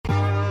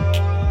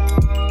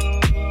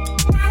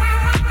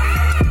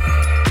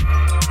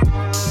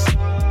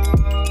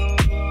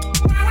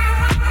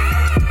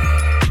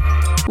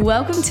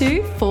Welcome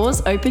to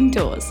Four's Open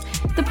Doors,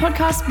 the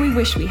podcast we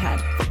wish we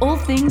had for all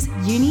things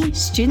uni,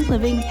 student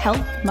living,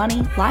 health,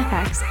 money, life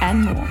hacks,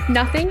 and more.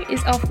 Nothing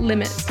is off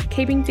limits,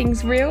 keeping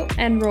things real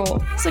and raw.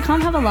 So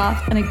come have a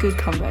laugh and a good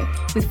convo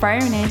with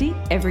Freya and Andy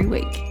every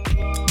week.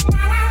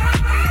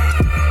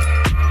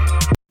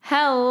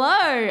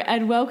 Hello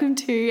and welcome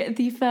to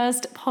the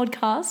first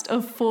podcast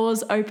of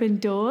Four's Open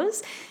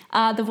Doors.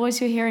 The voice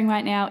you're hearing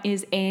right now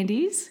is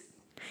Andy's.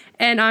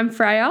 And I'm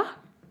Freya.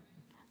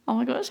 Oh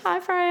my gosh, hi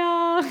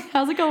Freya.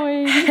 How's it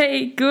going?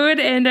 Hey, good,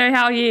 Ando,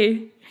 how are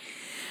you?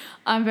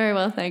 I'm very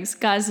well, thanks.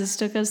 Guys, this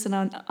took us an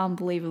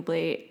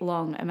unbelievably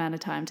long amount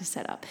of time to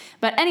set up.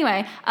 But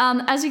anyway,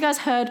 as you guys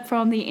heard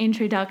from the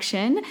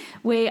introduction,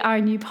 we are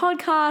a new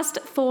podcast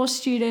for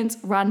students,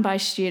 run by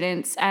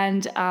students,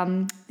 and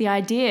the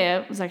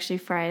idea was actually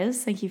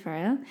Freya's. Thank you,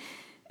 Freya.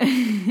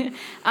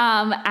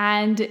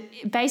 And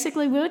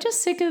basically we were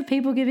just sick of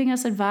people giving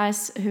us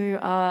advice who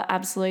are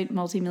absolute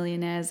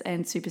multimillionaires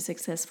and super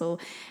successful,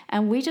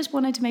 and we just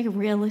wanted to make a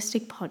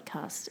realistic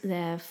podcast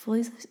there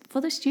for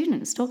the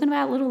students, talking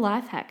about little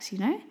life hacks, you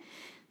know.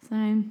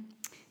 So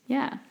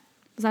yeah,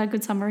 was that a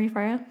good summary,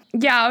 Freya?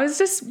 Yeah, I was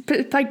just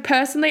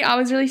personally I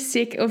was really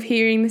sick of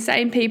hearing the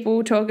same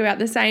people talk about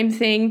the same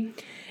thing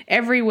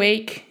every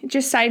week,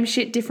 just same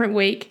shit different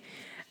week.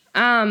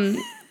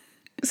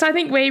 So I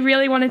think we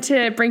really wanted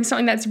to bring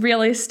something that's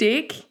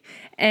realistic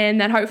and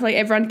that hopefully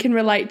everyone can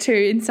relate to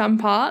in some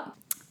part.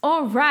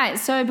 All right,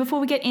 so before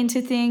we get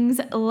into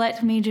things,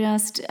 let me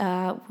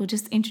we'll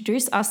just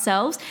introduce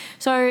ourselves.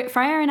 So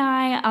Freya and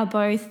I are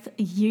both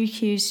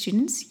UQ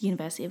students,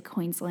 University of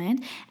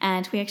Queensland,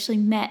 and we actually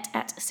met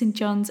at St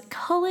John's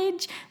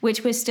College,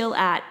 which we're still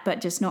at, but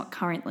just not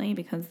currently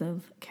because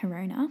of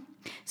Corona.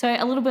 So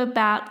a little bit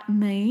about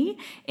me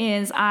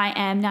is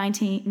I'm not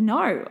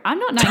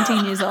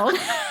 19 years old.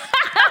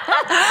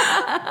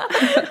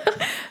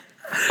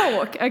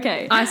 Fuck,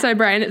 okay. ISO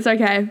brain, it's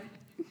okay.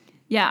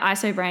 Yeah,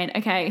 ISO brain.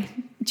 Okay,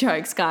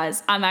 jokes,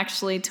 guys. I'm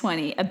actually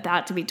 20,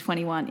 about to be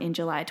 21 in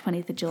July,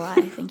 20th of July.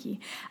 Thank you.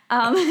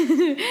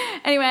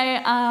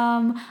 Anyway,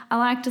 I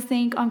like to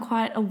think I'm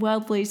quite a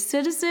worldly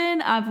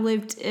citizen. I've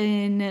lived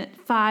in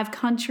 5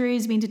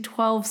 countries, been to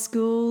 12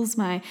 schools.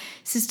 My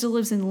sister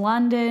lives in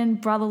London,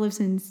 brother lives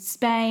in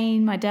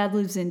Spain, my dad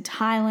lives in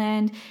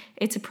Thailand.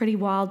 It's a pretty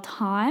wild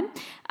time.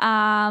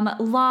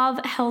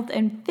 Love health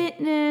and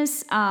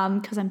fitness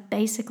because I'm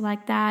basic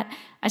like that.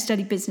 I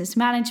study business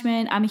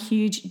management. I'm a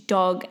huge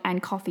dog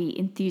and coffee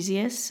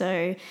enthusiast,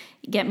 so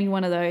get me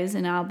one of those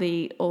and I'll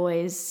be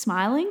always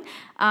smiling.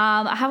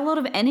 I have a lot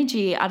of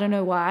energy. I don't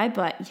know why,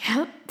 but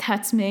yep,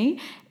 that's me.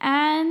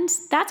 And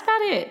that's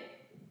about it.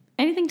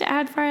 Anything to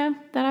add, Freya,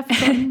 that I've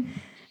forgotten?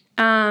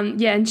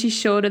 Yeah, and she's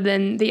shorter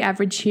than the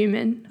average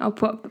human. I'll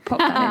pop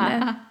that in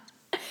there.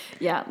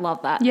 Yeah,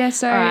 love that. Yeah,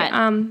 so right.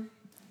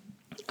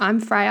 I'm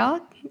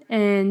Freya,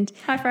 and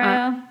hi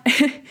Freya.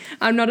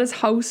 I'm not as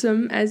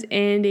wholesome as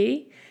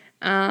Andy.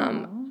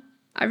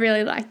 I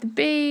really like the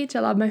beach.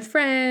 I love my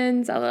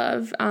friends. I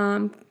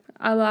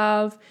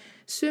love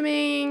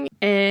swimming.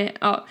 And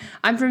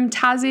I'm from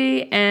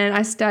Tassie, and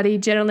I study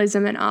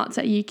journalism and arts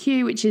at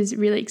UQ, which is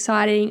really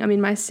exciting. I'm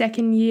in my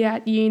 2nd year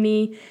at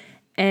uni,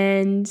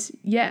 and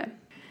yeah.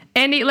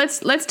 Andy, let's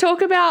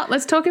talk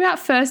about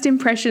first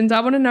impressions.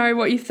 I want to know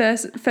what you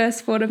first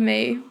thought of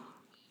me.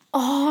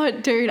 Oh,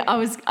 dude, I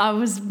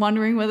was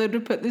wondering whether to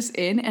put this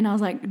in, and I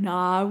was like,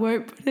 nah, I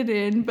won't put it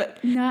in.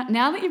 But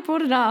now that you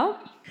brought it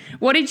up,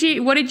 what did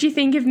you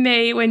think of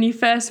me when you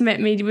first met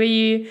me? Were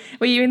you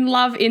in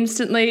love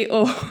instantly,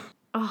 or?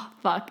 Oh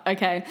fuck.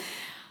 Okay.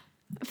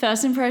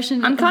 First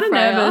impression. I'm kind of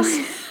nervous.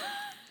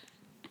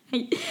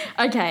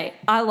 Okay,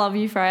 I love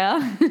you,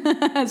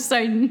 Freya.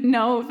 So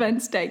no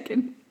offense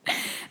taken.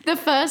 The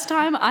first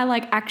time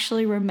I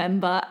actually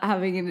remember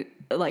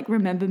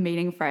remember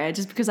meeting Freya,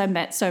 just because I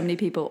met so many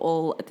people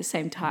all at the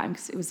same time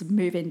because it was a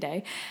move-in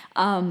day.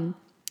 I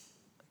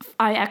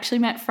actually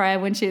met Freya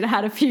when she'd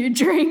had a few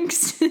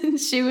drinks and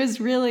she was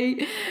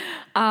really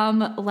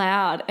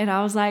loud, and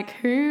I was like,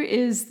 who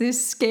is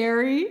this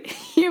scary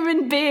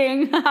human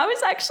being? I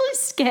was actually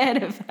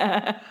scared of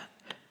her.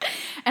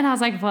 And I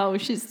was like, whoa,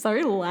 she's so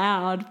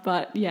loud.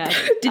 But yeah.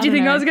 Did you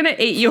think I was going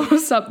to eat you or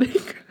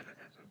something?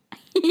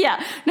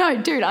 Yeah.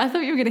 No, dude, I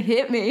thought you were going to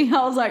hit me.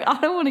 I was like, I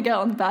don't want to get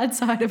on the bad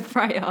side of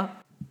Freya.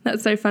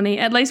 That's so funny.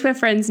 At least we're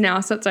friends now,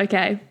 so it's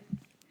okay.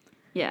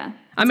 Yeah.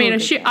 I mean,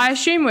 I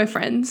assume we're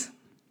friends.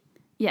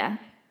 Yeah.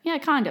 Yeah,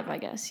 kind of, I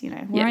guess. You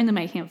know, we're in the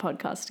making of a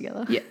podcast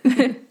together. Yeah.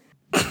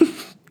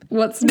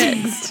 What's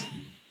next?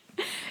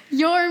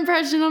 Your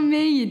impression on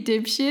me, you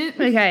dipshit.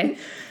 Okay.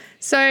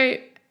 So,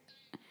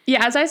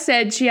 yeah, as I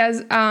said, she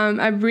has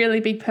a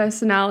really big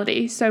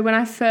personality. So when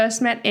I first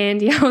met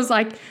Andy, I was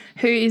like,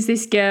 who is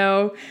this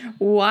girl?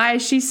 Why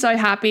is she so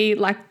happy?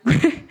 How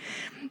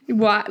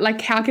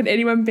can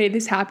anyone be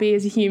this happy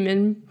as a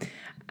human?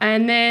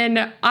 And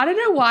then I don't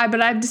know why,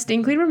 but I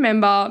distinctly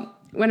remember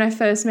when I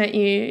first met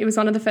you, it was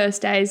one of the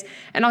first days,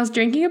 and I was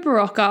drinking a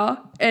Barocca,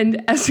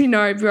 and as we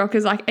know, Barocca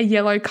is like a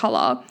yellow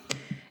colour.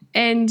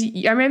 And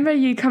I remember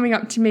you coming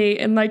up to me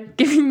and like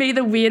giving me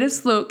the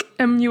weirdest look,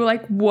 and you were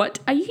like, "What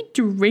are you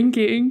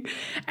drinking?"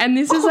 And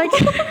this is like,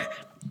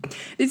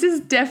 this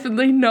is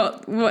definitely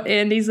not what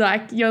Andy's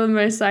like. You're the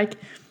most like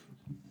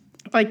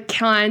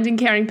kind and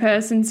caring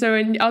person. So,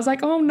 and I was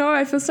like, "Oh no,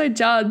 I feel so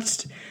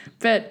judged."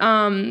 But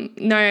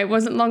no, it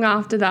wasn't long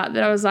after that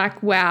I was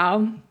like,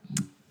 "Wow,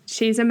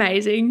 she's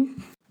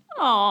amazing."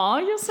 Oh,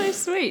 you're so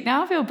sweet.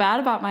 Now I feel bad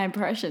about my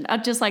impression.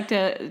 I'd just like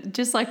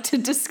to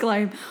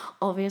disclaim,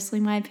 obviously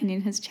my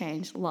opinion has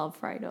changed. Love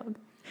Frey Dog.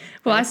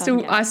 Well,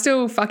 I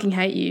still fucking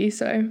hate you,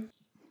 so.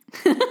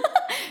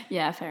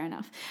 Yeah, fair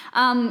enough.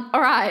 All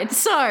right,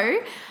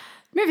 so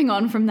moving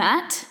on from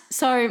that.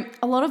 So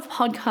a lot of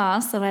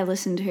podcasts that I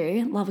listen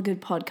to, love a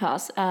good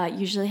podcast,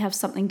 usually have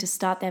something to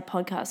start their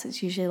podcast.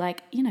 It's usually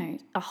like,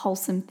 a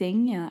wholesome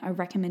thing, a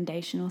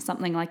recommendation or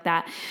something like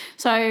that.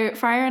 So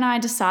Freya and I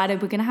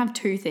decided we're going to have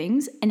two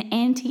things, an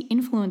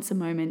anti-influencer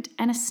moment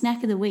and a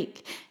snack of the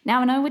week.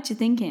 Now I know what you're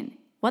thinking.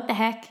 What the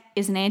heck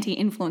is an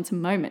anti-influencer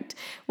moment?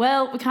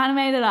 Well, we kind of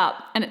made it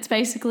up, and it's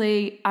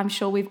basically, I'm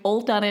sure we've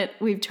all done it.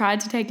 We've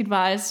tried to take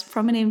advice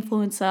from an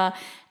influencer,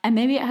 and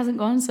maybe it hasn't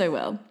gone so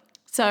well.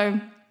 So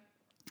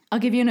I'll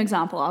give you an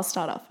example. I'll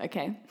start off,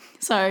 okay?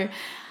 So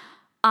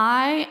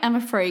I am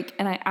a freak,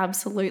 and I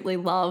absolutely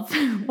love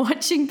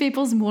watching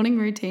people's morning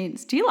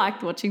routines. Do you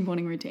like watching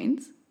morning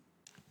routines?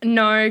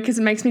 No, because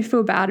it makes me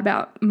feel bad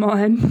about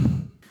mine.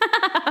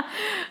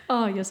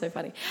 Oh, you're so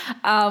funny.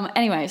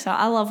 Anyway, so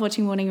I love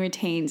watching morning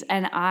routines,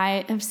 and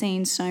I have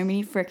seen so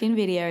many freaking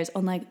videos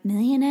on like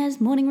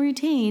millionaires morning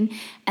routine,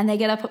 and they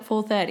get up at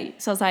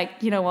 4:30. So I was like,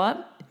 you know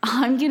what?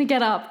 I'm going to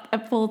get up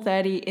at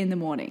 4:30 in the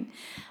morning.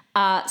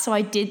 So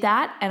I did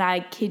that, and I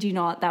kid you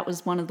not, that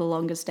was one of the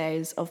longest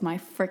days of my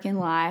freaking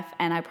life,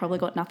 and I probably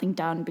got nothing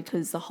done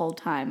because the whole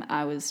time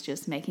I was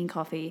just making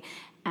coffee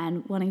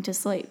and wanting to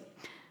sleep.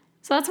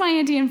 So that's my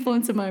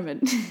anti-influencer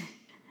moment.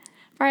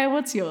 Freya,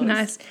 what's yours?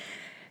 Nice.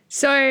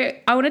 So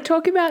I want to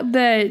talk about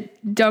the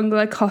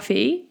Dongler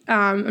coffee.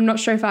 I'm not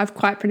sure if I've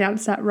quite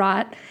pronounced that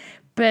right,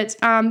 but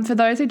for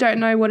those who don't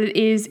know what it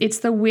is, it's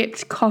the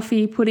whipped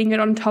coffee, putting it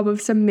on top of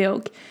some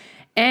milk.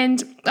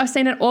 And I've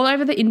seen it all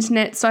over the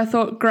internet, so I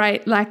thought,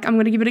 great, like I'm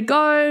going to give it a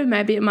go.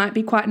 Maybe it might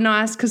be quite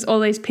nice because all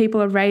these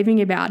people are raving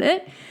about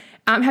it.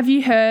 Have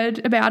you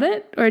heard about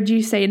it, or had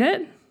you seen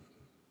it?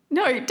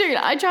 No, dude,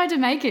 I tried to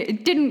make it.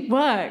 It didn't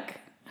work.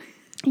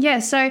 Yeah,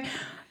 so...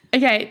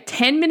 Okay,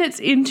 10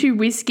 minutes into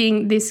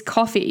whisking this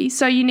coffee,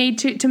 so you need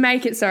to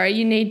make it,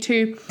 you need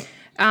to,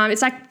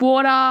 it's like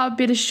water,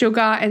 bit of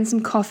sugar and some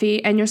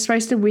coffee, and you're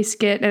supposed to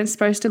whisk it, and it's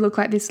supposed to look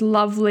like this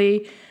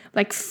lovely,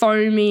 like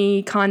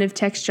foamy kind of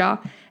texture.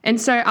 And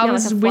so I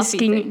was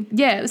whisking,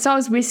 so I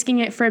was whisking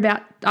it for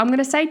about, I'm going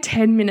to say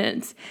 10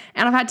 minutes,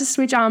 and I've had to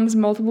switch arms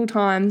multiple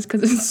times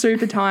because it's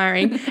super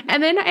tiring.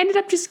 And then I ended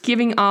up just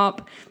giving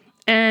up,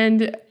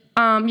 and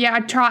I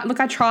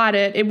tried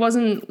it. It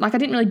wasn't, like I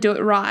didn't really do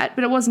it right,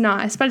 but it was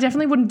nice. But I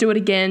definitely wouldn't do it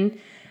again.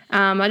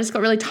 I just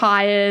got really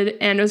tired,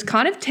 and it was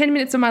kind of 10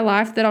 minutes of my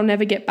life that I'll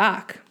never get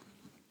back.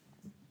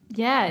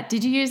 Yeah.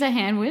 Did you use a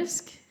hand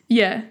whisk?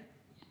 Yeah.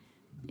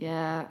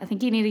 Yeah. I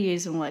think you need to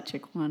use an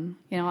electric one.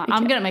 You know what? Okay.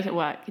 I'm going to make it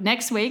work.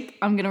 Next week,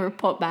 I'm going to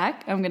report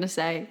back. I'm going to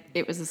say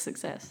it was a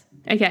success.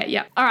 Okay,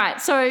 yeah. All right,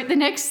 so the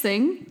next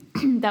thing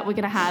that we're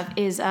going to have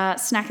is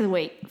snack of the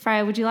week.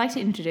 Freya, would you like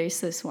to introduce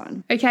this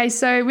one? Okay,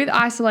 so with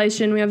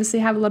isolation, we obviously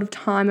have a lot of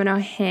time on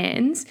our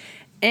hands,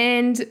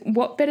 and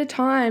what better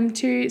time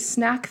to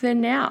snack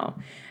than now?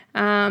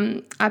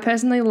 I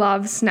personally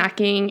love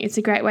snacking. It's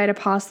a great way to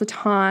pass the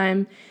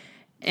time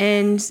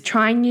and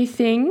trying new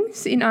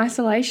things in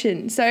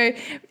isolation. So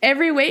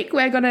every week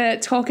we're going to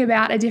talk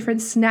about a different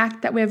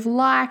snack that we've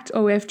liked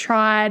or we've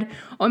tried,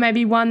 or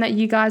maybe one that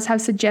you guys have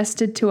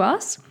suggested to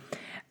us.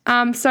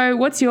 So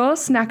what's your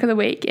snack of the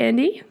week,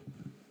 Andy?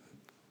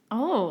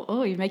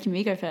 Oh, you're making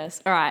me go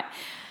first. All right.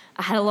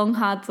 I had a long,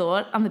 hard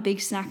thought. I'm a big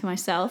snacker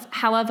myself.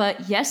 However,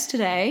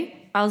 yesterday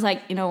I was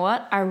like, you know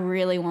what? I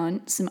really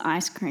want some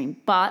ice cream,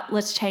 but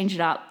let's change it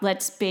up.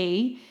 Let's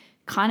be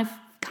kind of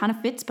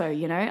Fitspo,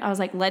 you know? I was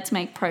like, let's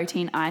make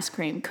protein ice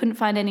cream. Couldn't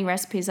find any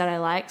recipes that I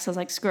like, so I was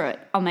like, screw it.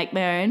 I'll make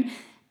my own.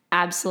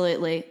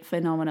 Absolutely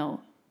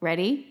phenomenal.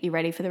 Ready? You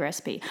ready for the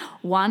recipe?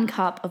 1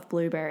 cup of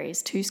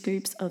blueberries, 2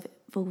 scoops of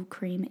full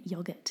cream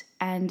yogurt,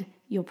 and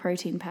your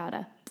protein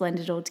powder. Blend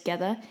it all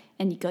together,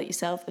 and you got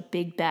yourself a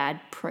big,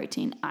 bad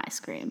protein ice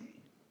cream.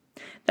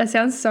 That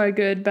sounds so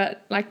good,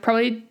 but like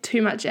probably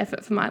too much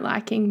effort for my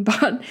liking,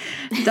 but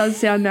it does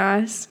sound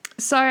nice.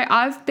 So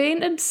I've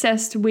been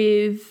obsessed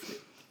with...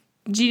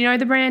 Do you know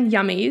the brand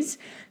Yummies?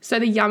 So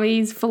the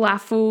Yummies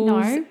falafels.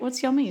 No,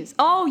 what's Yummies?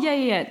 Oh,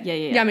 yeah.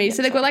 Yummies. Yeah,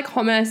 so they've got like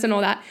hummus and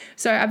all that.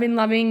 So I've been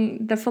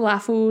loving the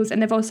falafels,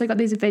 and they've also got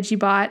these veggie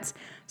bites.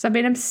 So I've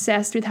been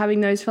obsessed with having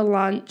those for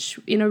lunch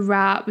in a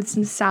wrap with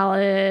some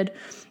salad,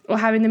 or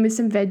having them with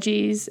some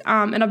veggies.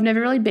 And I've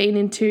never really been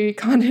into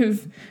kind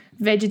of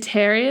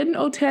vegetarian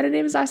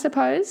alternatives, I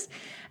suppose.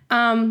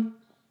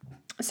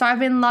 So I've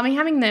been loving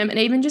having them, and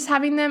even just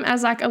having them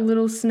as like a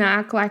little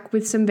snack, like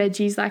with some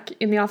veggies, like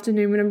in the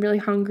afternoon when I'm really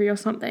hungry or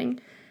something.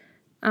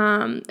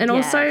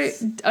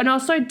 Yes.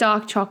 also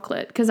dark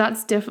chocolate, because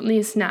that's definitely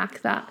a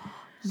snack that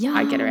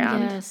I get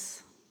around.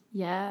 Yes.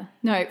 Yeah.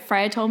 No,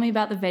 Freya told me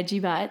about the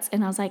veggie bites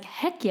and I was like,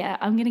 heck yeah,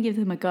 I'm going to give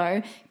them a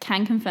go.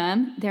 Can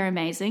confirm they're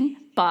amazing,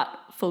 but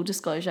full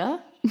disclosure,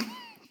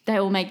 they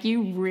will make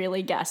you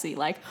really gassy.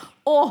 Like,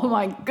 oh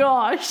my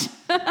gosh.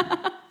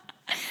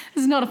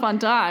 This is not a fun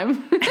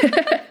time.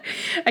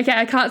 Okay,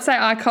 I can't say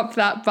I copped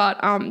that, but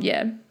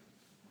yeah.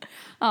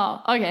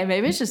 Oh, okay.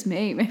 Maybe it's just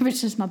me. Maybe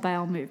it's just my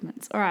bowel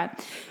movements. All right.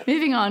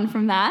 Moving on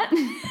from that.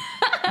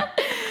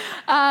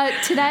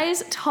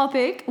 Today's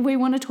topic, we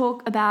want to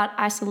talk about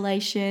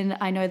isolation.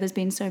 I know there's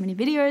been so many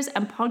videos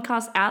and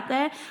podcasts out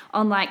there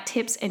on like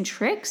tips and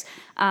tricks.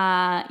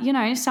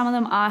 Some of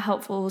them are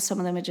helpful. Some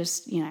of them are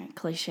just,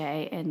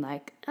 cliche and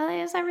like,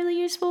 is that really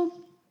useful?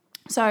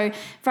 So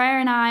Freya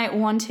and I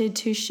wanted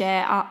to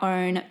share our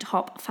own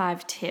top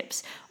 5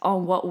 tips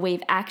on what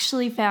we've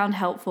actually found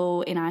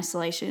helpful in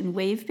isolation.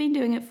 We've been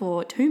doing it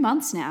for 2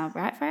 months now,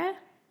 right, Freya?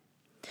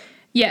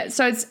 Yeah,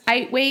 so it's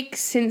 8 weeks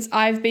since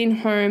I've been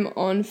home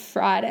on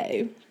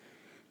Friday.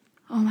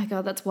 Oh my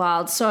God, that's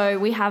wild. So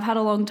we have had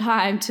a long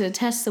time to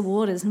test the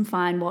waters and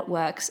find what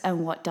works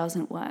and what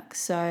doesn't work.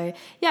 So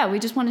yeah, we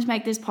just wanted to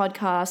make this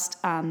podcast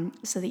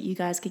so that you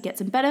guys could get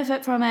some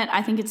benefit from it.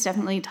 I think it's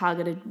definitely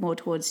targeted more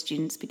towards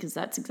students because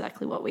that's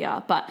exactly what we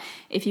are. But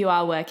if you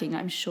are working,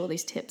 I'm sure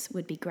these tips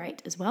would be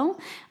great as well.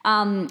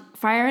 Freya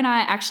and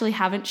I actually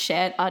haven't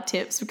shared our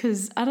tips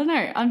because, I don't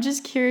know, I'm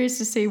just curious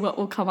to see what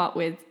we'll come up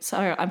with.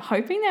 So I'm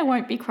hoping there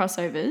won't be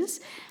crossovers.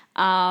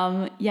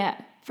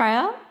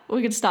 Freya, we're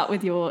going to start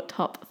with your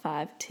top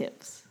 5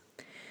 tips.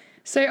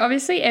 So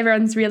obviously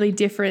everyone's really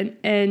different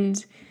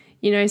and,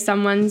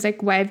 someone's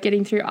like way of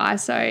getting through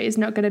ISO is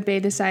not going to be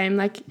the same.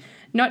 Like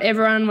not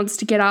everyone wants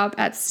to get up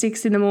at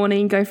 6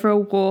 a.m, go for a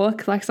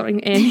walk like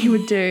something Annie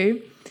would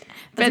do.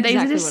 That's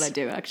exactly what I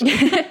do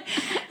actually.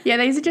 Yeah,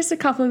 these are just a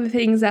couple of the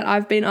things that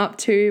I've been up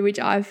to which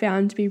I've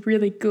found to be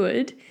really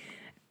good.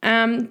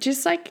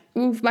 Just like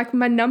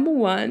my number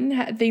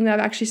one thing that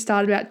I've actually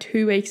started about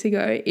 2 weeks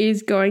ago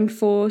is going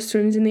for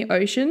swims in the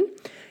ocean.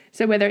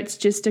 So whether it's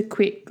just a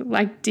quick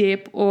like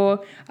dip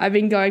or I've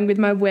been going with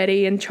my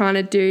weddy and trying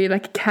to do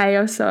like a K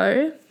or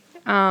so,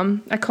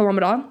 a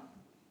kilometre.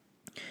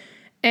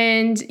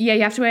 And yeah,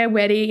 you have to wear a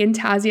weddy in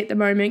Tassie at the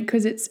moment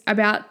because it's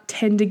about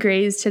 10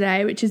 degrees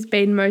today, which has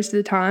been most of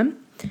the time.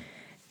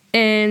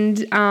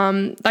 And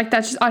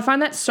I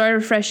find that so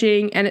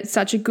refreshing and it's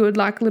such a good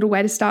like little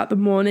way to start the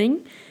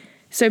morning.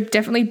 So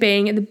definitely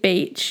being at the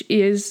beach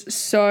is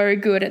so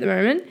good at the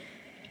moment.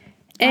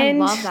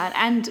 And I love that.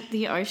 And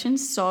the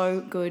ocean's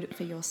so good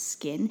for your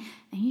skin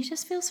and you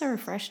just feel so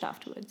refreshed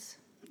afterwards.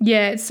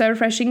 Yeah, it's so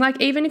refreshing. Like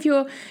even if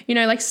you're,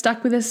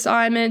 stuck with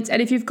assignments and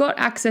if you've got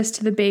access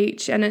to the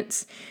beach and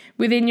it's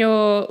within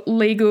your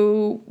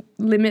legal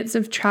limits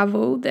of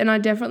travel, then I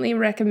definitely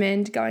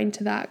recommend going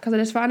to that because I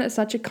just find it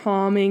such a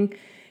calming,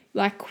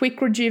 like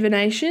quick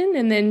rejuvenation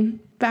and then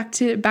back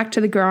to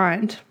the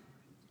grind.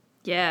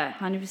 Yeah,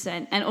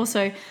 100%. And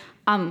also,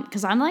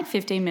 because I'm like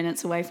 15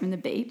 minutes away from the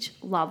beach,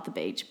 love the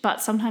beach,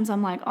 but sometimes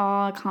I'm like,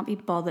 oh, I can't be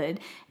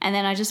bothered. And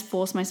then I just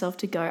force myself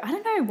to go. I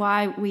don't know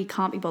why we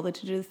can't be bothered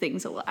to do the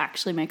things that will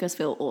actually make us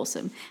feel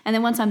awesome. And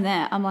then once I'm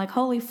there, I'm like,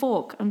 holy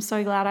fork, I'm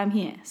so glad I'm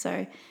here.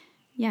 So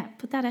yeah,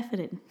 put that effort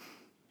in.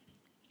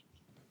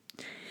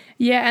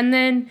 Yeah, and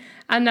then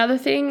another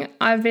thing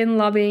I've been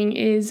loving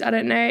is, I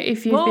don't know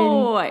if you've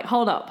been... Wait,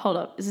 hold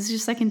up. Is this your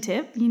second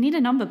tip? You need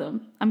to number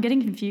them. I'm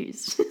getting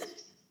confused.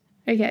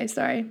 Okay,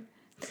 sorry.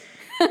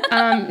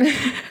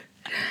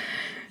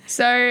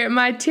 So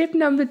my tip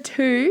number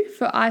 2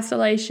 for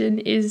isolation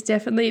is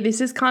definitely,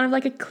 this is kind of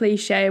like a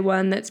cliche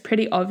one that's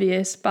pretty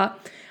obvious, but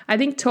I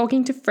think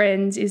talking to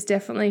friends is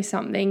definitely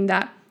something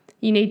that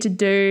you need to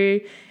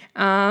do.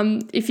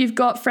 If you've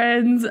got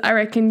friends, I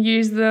reckon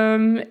use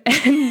them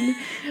and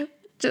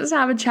just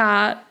have a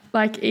chat.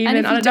 Like even,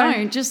 and if you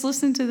don't, just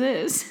listen to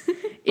this.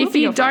 If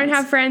you don't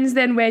have friends,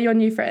 then we're your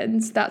new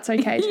friends. That's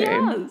okay too.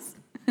 Yes.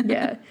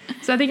 Yeah.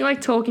 So I think like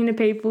talking to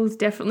people is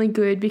definitely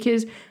good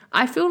because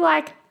I feel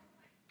like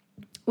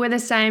we're the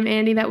same,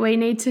 Andy, that we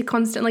need to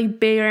constantly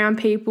be around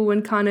people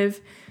and kind of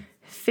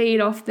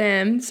feed off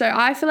them. So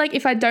I feel like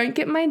if I don't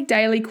get my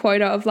daily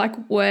quota of like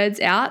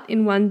words out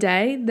in one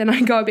day, then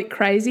I go a bit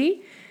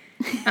crazy.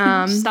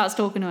 Starts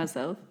talking to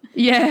herself.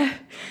 Yeah.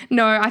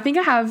 No, I think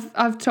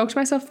I've talked to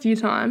myself a few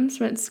times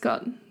when it's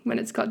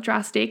got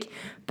drastic.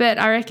 But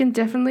I reckon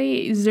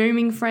definitely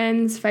Zooming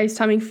friends,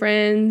 FaceTiming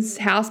friends,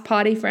 house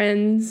party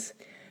friends,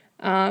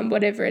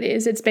 whatever it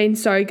is. It's been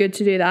so good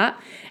to do that.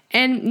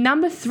 And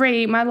number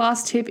 3, my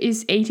last tip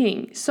is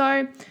eating.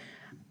 So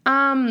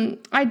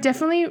I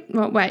definitely...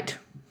 Well, wait.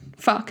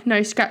 Fuck.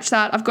 No, scratch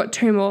that. I've got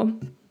 2 more.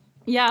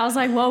 Yeah, I was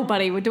like, whoa,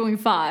 buddy, we're doing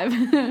 5.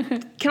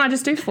 Can I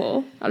just do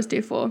 4? I'll just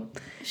do 4.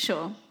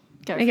 Sure.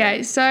 Go Okay, for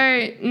it.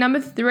 so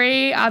number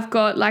 3, I've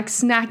got like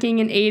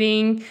snacking and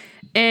eating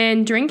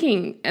and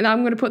drinking, and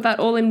I'm going to put that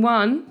all in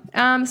one.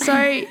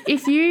 So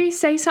if you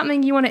say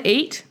something you want to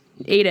eat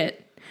it.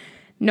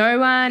 No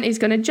one is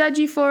going to judge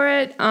you for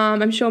it.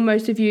 I'm sure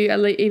most of you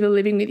are either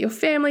living with your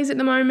families at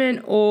the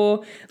moment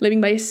or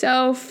living by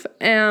yourself.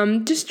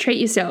 Just treat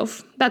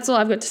yourself. That's all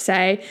I've got to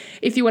say.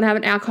 If you want to have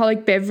an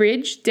alcoholic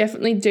beverage,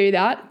 definitely do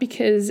that,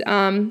 because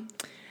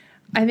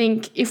I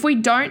think if we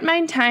don't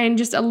maintain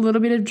just a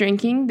little bit of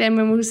drinking, then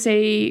we will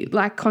see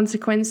like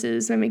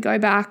consequences when we go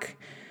back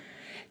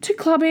to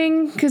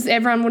clubbing, because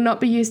everyone will not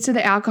be used to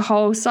the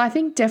alcohol. So I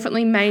think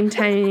definitely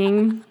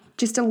maintaining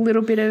just a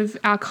little bit of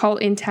alcohol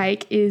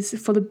intake is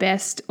for the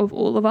best of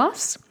all of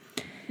us.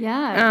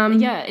 Yeah.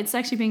 It's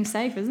actually being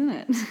safe, isn't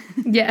it?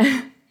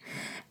 Yeah.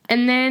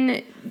 And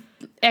then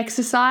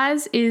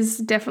exercise is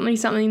definitely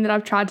something that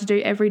I've tried to do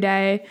every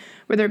day,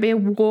 whether it be a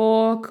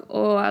walk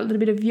or a little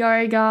bit of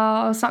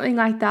yoga or something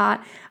like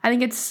that. I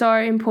think it's so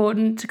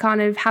important to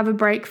kind of have a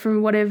break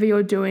from whatever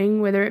you're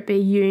doing, whether it be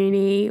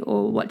uni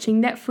or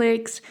watching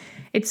Netflix.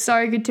 It's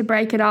so good to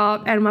break it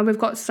up. And when we've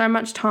got so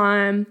much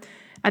time,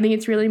 I think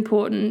it's really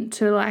important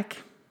to like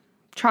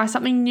try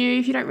something new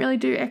if you don't really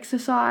do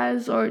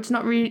exercise or it's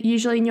not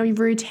usually in your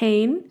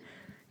routine.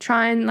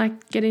 Try and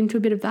like get into a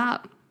bit of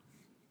that.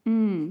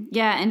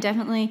 Yeah, and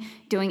definitely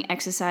doing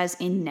exercise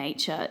in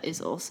nature is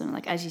awesome.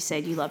 Like, as you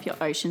said, you love your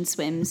ocean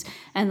swims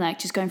and like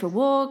just going for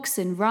walks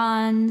and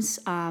runs.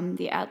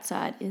 The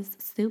outside is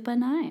super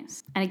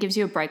nice and it gives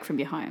you a break from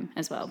your home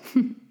as well.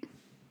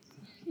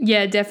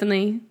 Yeah,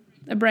 definitely.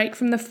 A break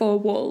from the four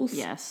walls.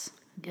 Yes.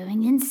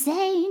 Going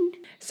insane.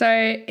 So,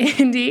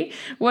 Andy,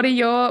 what are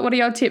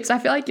your tips? I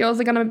feel like yours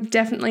are going to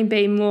definitely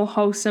be more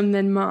wholesome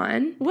than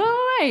mine.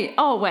 Wait.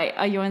 Oh, wait.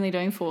 Are you only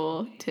doing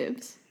 4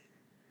 tips?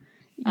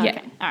 Yeah.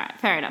 Okay. All right.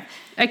 Fair enough.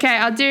 Okay,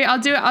 I'll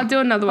do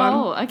another one.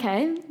 Oh,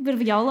 okay. Bit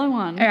of a YOLO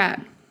one. All right.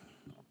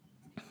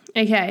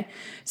 Okay.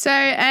 So,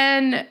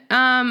 and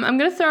I'm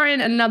going to throw in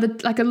another,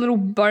 like a little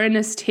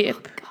bonus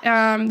tip.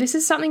 This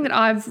is something that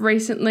I've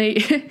recently,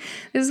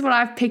 this is what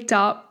I've picked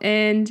up,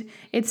 and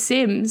it's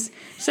Sims.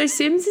 So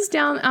Sims is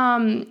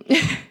down,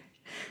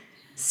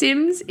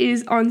 Sims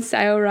is on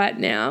sale right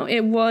now.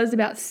 It was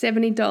about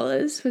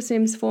 $70 for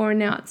Sims 4 and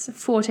now it's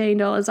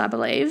 $14, I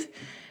believe.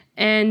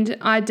 And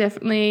I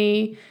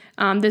definitely,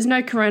 there's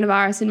no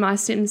coronavirus in my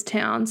Sims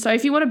town. So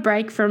if you want a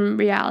break from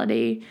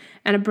reality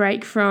and a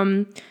break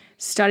from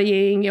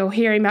studying or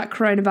hearing about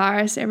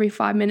coronavirus every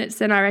 5 minutes,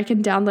 then I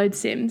reckon download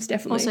Sims,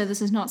 definitely. Also,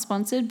 this is not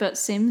sponsored, but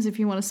Sims, if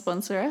you want to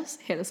sponsor us,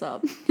 hit us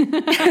up.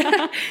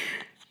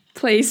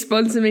 Please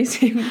sponsor me,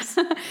 Sims.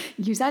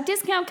 Use our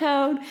discount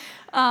code.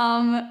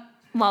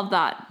 Love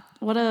that.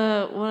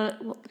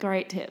 What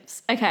great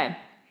tips. Okay.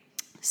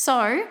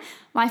 So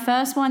my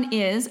first one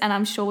is, and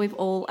I'm sure we've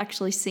all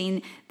actually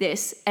seen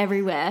this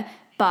everywhere,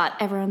 but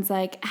everyone's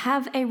like,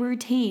 have a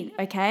routine,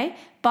 okay?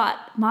 But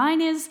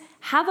mine is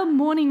have a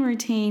morning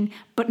routine,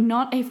 but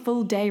not a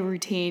full day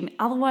routine.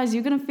 Otherwise,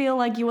 you're going to feel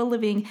like you are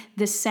living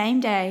the same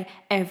day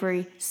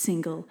every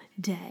single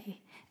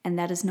day. And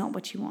that is not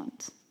what you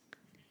want.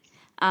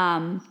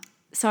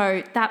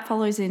 So that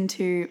follows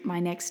into my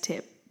next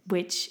tip,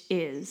 which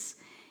is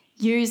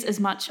use as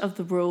much of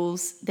the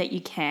rules that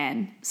you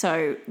can.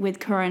 So with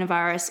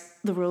coronavirus,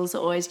 the rules are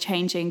always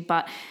changing,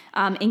 but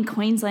in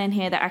Queensland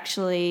here, they're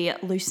actually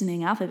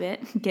loosening up a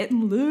bit,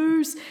 getting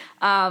loose.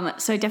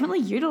 So definitely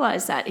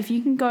utilize that. If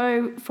you can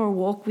go for a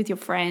walk with your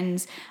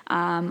friends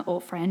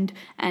or friend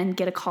and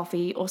get a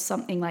coffee or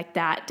something like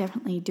that,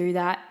 definitely do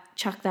that.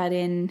 Chuck that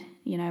in,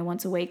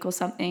 once a week or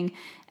something.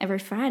 Every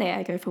Friday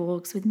I go for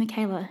walks with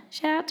Michaela.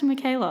 Shout out to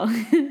Michaela.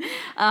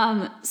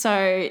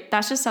 So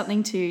that's just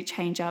something to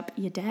change up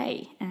your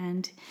day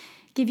and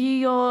give you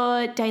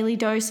your daily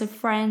dose of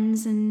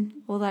friends and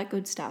all that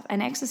good stuff.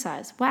 And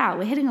exercise. Wow,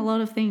 we're hitting a lot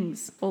of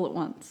things all at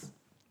once.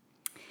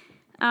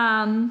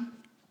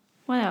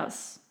 What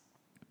else?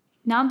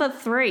 Number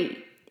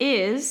 3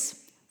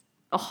 is,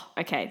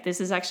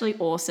 this is actually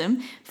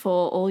awesome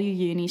for all you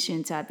uni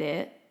students out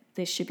there.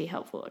 This should be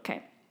helpful.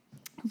 Okay.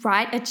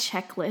 Write a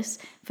checklist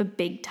for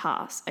big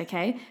tasks,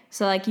 okay?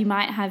 So like you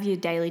might have your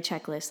daily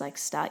checklist, like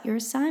start your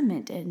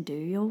assignment and do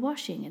your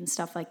washing and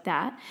stuff like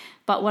that.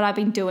 But what I've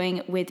been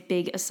doing with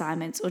big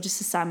assignments or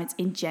just assignments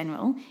in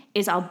general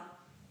is I'll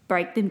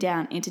break them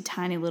down into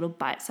tiny little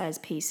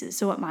bite-sized pieces.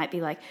 So it might be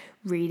like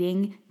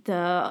reading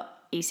the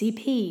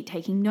ECP,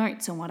 taking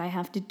notes on what I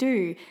have to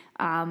do,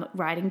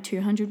 writing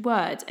 200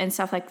 words and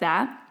stuff like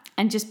that.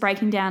 And just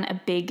breaking down a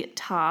big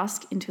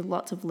task into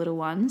lots of little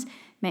ones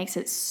makes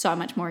it so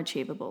much more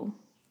achievable.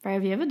 Ray,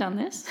 have you ever done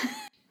this?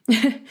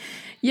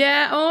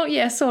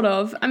 Yeah, sort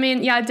of. I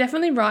mean, yeah, I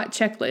definitely write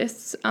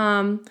checklists.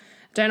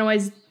 Don't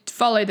always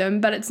follow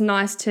them, but it's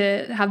nice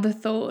to have the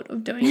thought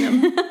of doing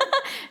them.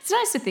 It's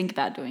nice to think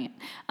about doing it.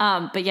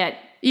 But yeah,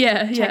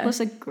 checklists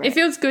are great. It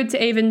feels good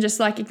to even just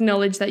like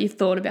acknowledge that you've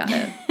thought about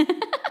it.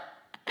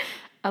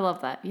 I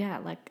love that. Yeah,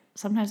 like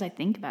sometimes I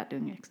think about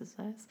doing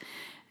exercise.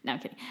 No, I'm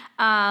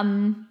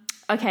kidding.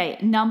 Okay,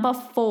 number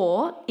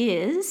 4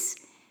 is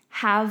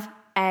have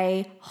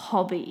a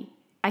hobby.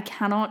 I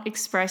cannot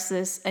express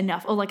this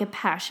enough, or like a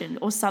passion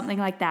or something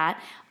like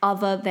that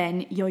other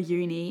than your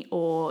uni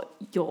or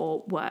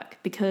your work,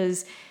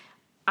 because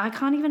I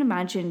can't even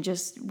imagine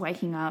just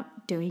waking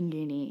up, doing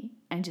uni,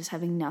 and just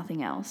having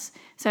nothing else.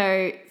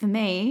 So for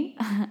me,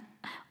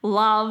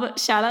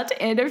 shout out to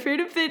Ando Food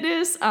and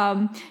Fitness.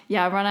 I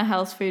run a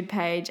health food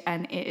page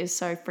and it is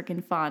so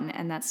freaking fun.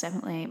 And that's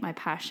definitely my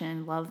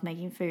passion. Love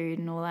making food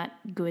and all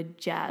that good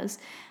jazz.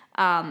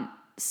 And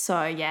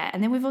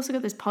then we've also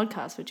got this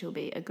podcast, which will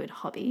be a good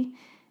hobby.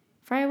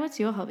 Freya, what's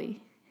your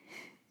hobby?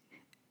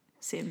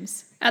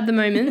 Sims. At the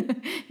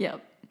moment.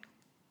 Yep.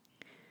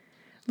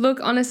 Look,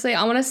 honestly,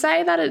 I want to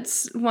say that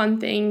it's one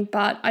thing,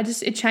 but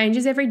it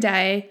changes every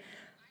day.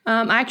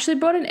 I actually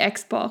bought an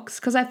Xbox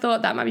because I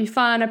thought that might be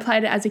fun. I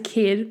played it as a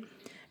kid,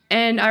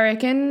 and I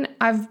reckon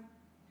I've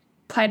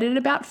played it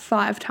about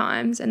 5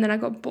 times, and then I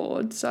got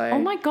bored. So oh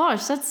my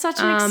gosh, that's such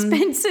an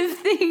expensive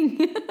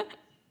thing.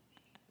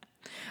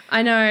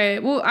 I know.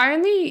 Well, I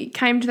only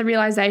came to the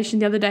realization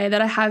the other day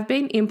that I have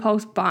been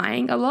impulse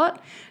buying a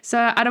lot. So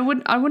I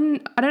don't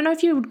know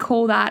if you would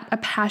call that a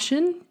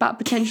passion, but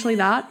potentially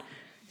that.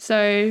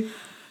 So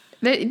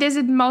there's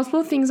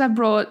multiple things I've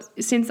brought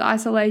since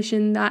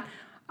isolation that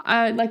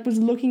I was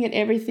looking at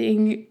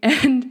everything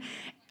and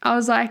I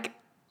was like,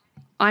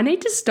 I need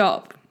to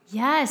stop.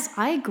 Yes,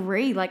 I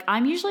agree.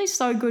 I'm usually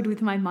so good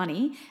with my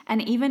money,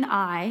 and even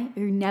I,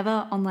 who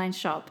never online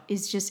shop,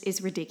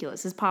 is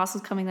ridiculous. There's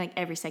parcels coming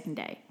every second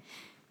day.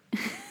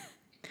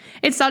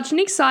 It's such an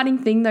exciting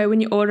thing though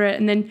when you order it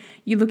and then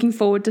you're looking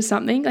forward to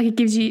something. It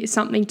gives you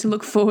something to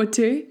look forward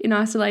to in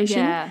isolation.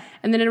 Yeah.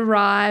 And then it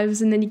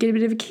arrives and then you get a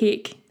bit of a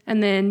kick.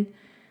 And then,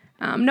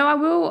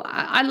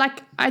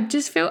 I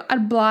just feel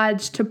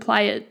obliged to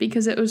play it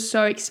because it was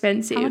so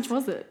expensive. How much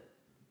was it?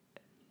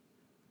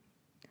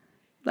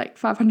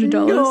 $500.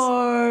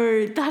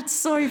 No, that's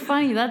so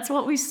funny. That's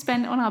what we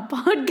spent on our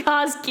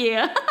podcast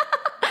gear.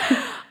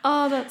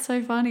 Oh, that's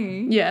so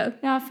funny. Yeah.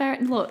 Now,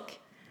 look,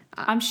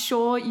 I'm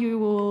sure you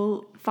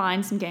will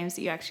find some games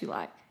that you actually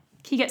like.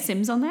 Can you get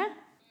Sims on there?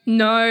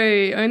 No,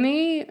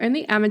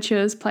 only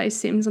amateurs play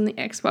Sims on the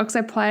Xbox.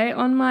 I play it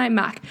on my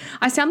Mac.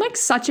 I sound like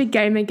such a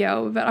gamer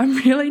girl, but I'm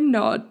really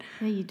not.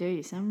 Yeah, you do.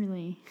 You sound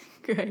really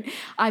great.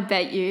 I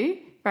bet you.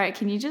 Right,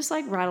 can you just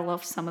rattle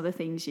off some of the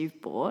things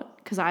you've bought?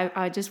 Because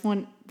I just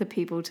want the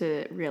people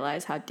to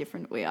realise how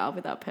different we are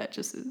with our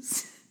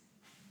purchases.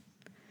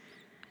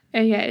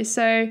 Okay,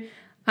 so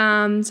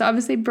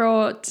obviously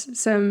brought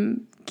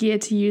some gear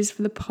to use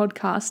for the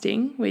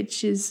podcasting,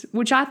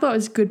 which I thought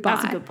was a good buy.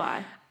 That's a good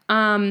buy.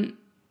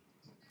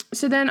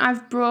 So then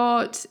I've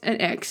brought an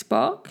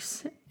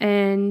Xbox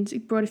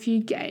and brought a few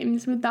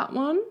games with that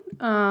one.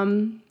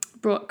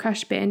 Brought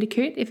Crash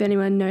Bandicoot, if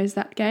anyone knows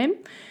that game.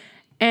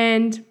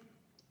 And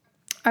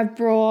I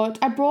brought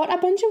a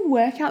bunch of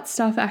workout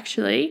stuff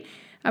actually.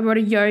 I brought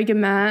a yoga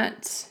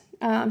mat,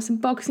 some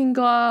boxing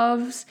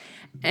gloves,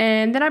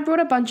 and then I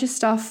brought a bunch of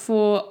stuff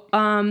for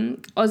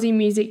Aussie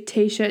Music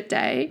T-shirt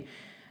Day,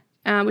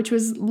 which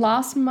was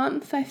last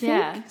month, I think.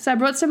 Yeah. So I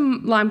brought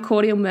some Lime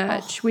Cordial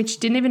merch, which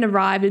didn't even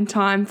arrive in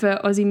time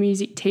for Aussie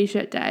Music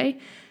T-shirt Day.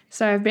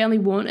 So I've barely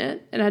worn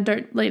it, and I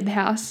don't leave the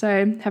house,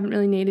 so haven't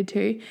really needed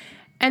to.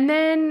 And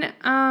then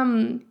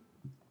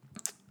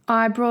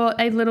I brought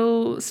a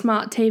little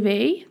smart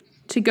TV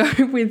to go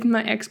with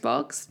my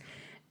Xbox,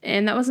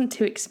 and that wasn't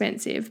too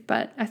expensive,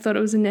 but I thought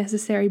it was a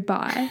necessary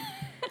buy.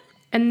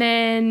 And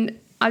then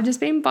I've just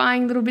been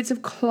buying little bits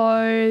of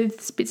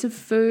clothes, bits of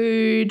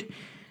food,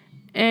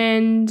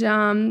 and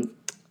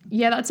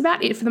that's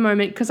about it for the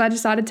moment because I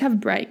decided to have a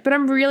break. But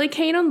I'm really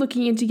keen on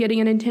looking into getting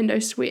a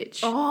Nintendo Switch.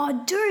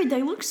 Oh, dude,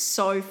 they look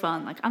so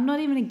fun. I'm not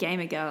even a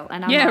gamer girl,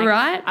 and I'm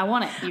right? I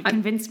want it. You've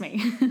convinced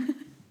me.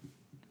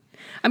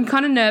 I'm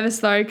kind of nervous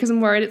though because I'm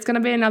worried it's going to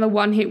be another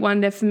one-hit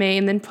wonder for me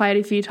and then play it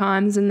a few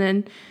times and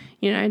then,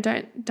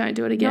 don't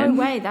do it again.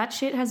 No way. That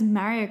shit has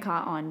Mario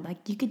Kart on.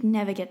 You could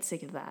never get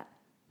sick of that.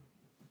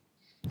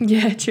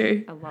 Yeah,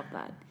 true. I love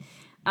that.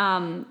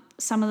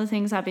 Some of the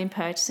things I've been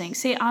purchasing.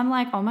 See, I'm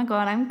oh my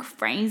God, I'm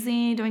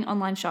crazy doing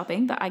online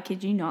shopping, but I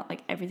kid you not,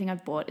 everything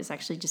I've bought is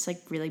actually just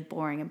really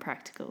boring and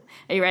practical.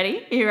 Are you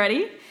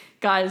ready?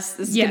 Guys,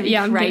 this is going to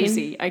be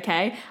crazy,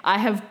 okay? I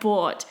have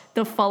bought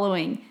the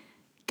following: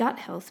 gut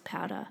health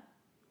powder,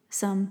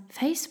 some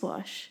face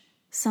wash,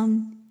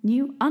 some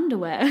new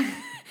underwear,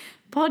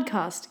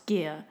 podcast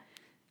gear,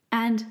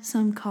 and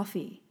some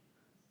coffee.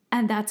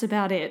 And that's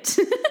about it.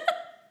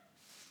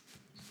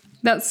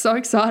 That's so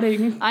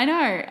exciting. I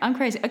know. I'm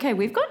crazy. Okay,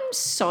 we've gotten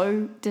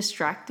so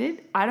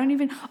distracted.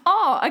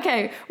 Oh,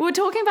 okay. We're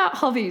talking about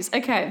hobbies.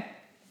 Okay.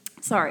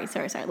 Sorry.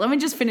 Let me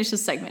just finish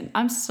this segment.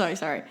 I'm so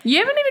sorry. You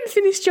haven't even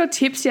finished your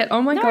tips yet.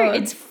 Oh my God. No,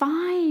 it's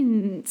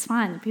fine. It's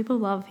fine. People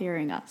love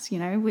hearing us,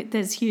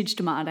 There's huge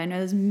demand. I know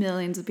there's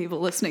millions of people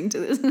listening to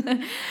this.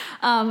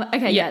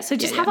 So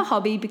just have a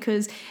hobby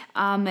because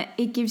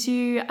it gives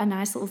you a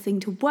nice little thing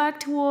to work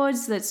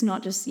towards that's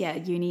not just,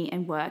 uni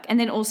and work.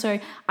 And then also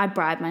I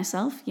bribe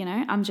myself,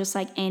 I'm just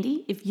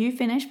Andy, if you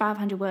finish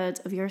 500 words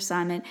of your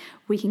assignment,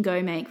 we can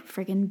go make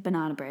friggin'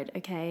 banana bread,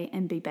 okay,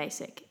 and be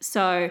basic.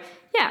 So,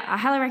 I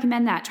highly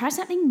recommend that. Try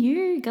something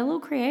new. Get a little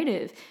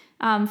creative.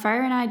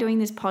 Freya and I doing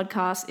this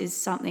podcast is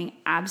something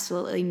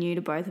absolutely new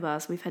to both of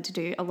us. We've had to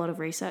do a lot of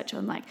research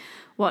on like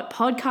what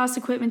podcast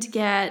equipment to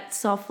get,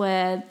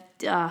 software,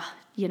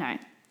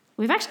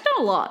 we've actually done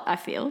a lot, I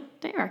feel.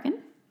 Don't you reckon?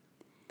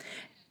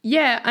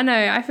 Yeah, I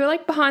know. I feel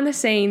like behind the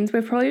scenes,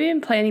 we've probably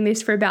been planning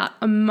this for about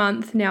a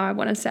month now, I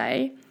want to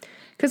say.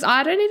 Because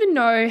I don't even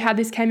know how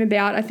this came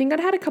about. I think I'd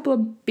had a couple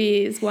of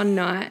beers one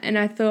night and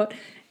I thought,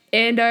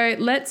 Ando,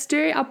 let's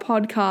do a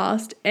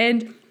podcast.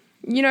 And,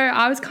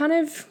 I was kind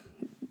of,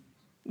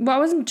 I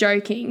wasn't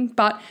joking,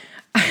 but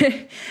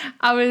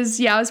I was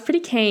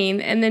pretty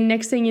keen. And then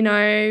next thing you know,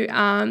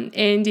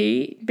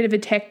 Andy, bit of a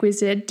tech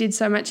wizard, did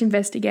so much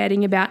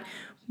investigating about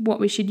what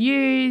we should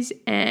use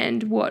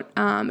and what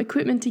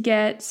equipment to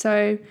get.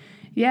 So,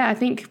 yeah, I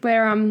think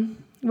we're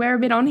a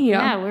bit on here.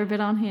 Yeah, we're a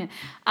bit on here.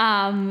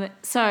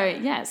 So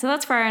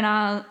that's Freya and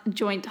our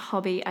joint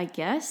hobby, I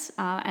guess.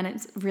 And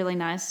it's really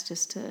nice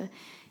just to,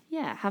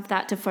 have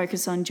that to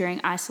focus on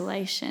during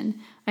isolation.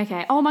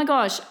 Okay. Oh my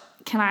gosh.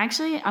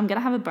 I'm going to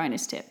have a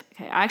bonus tip.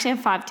 Okay. I actually have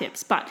 5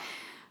 tips, but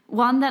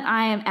one that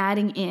I am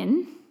adding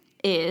in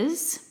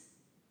is,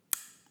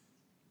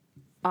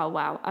 oh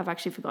wow, I've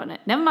actually forgotten it.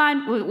 Never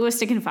mind. We're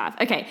sticking to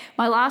 5. Okay.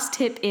 My last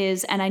tip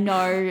is, and I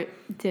know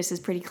this is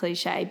pretty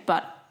cliche,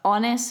 but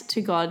honest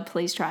to God,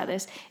 please try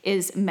this,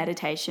 is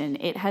meditation.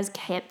 It has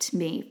kept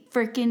me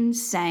freaking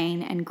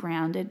sane and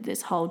grounded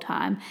this whole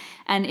time.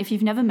 And if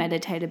you've never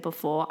meditated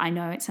before, I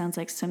know it sounds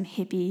like some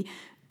hippie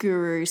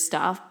guru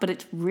stuff, but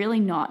it's really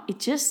not. It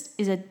just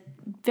is a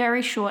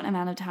very short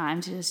amount of time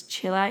to just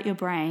chill out your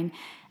brain,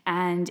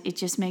 and it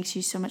just makes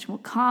you so much more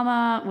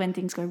calmer when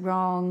things go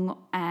wrong,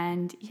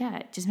 and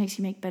it just makes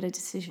you make better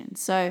decisions.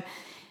 So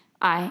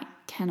I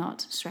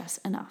cannot stress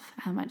enough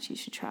how much you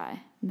should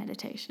try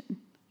meditation.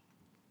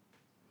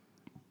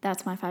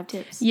 That's my 5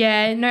 tips.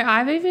 Yeah, no,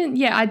 I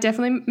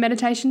definitely,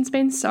 meditation's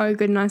been so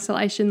good in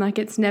isolation. Like,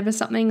 it's never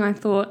something I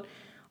thought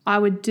I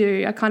would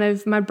do.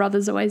 My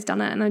brother's always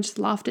done it and I just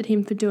laughed at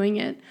him for doing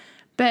it.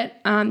 But,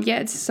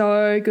 it's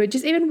so good.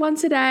 Just even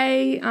once a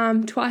day,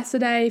 twice a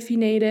day if you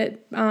need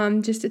it,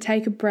 just to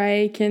take a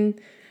break and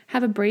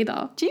have a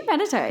breather. Do you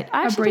meditate?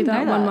 I actually didn't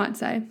know that. One might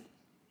say.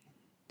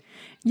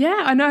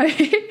 Yeah, I know.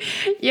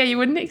 Yeah, you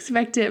wouldn't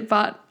expect it,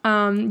 but,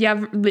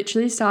 I've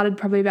literally started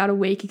probably about a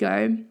week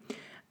ago.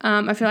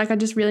 I feel like I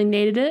just really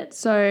needed it.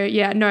 So,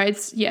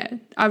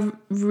 I've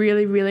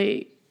really,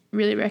 really,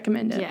 really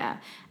recommend it. Yeah.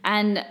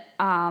 And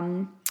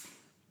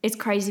it's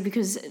crazy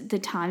because the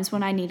times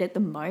when I need it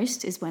the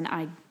most is when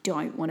I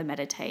don't want to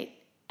meditate.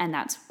 And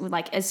that's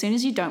like, as soon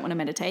as you don't want to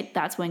meditate,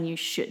 that's when you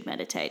should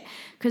meditate.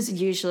 Because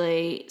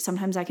usually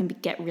sometimes I can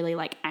get really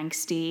like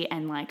angsty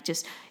and like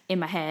just in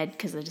my head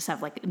because I just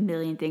have like a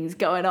million things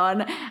going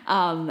on.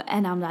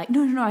 And I'm like,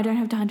 no, I don't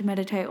have time to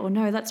meditate, or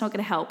no, that's not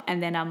going to help.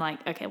 And then I'm like,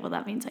 okay, well,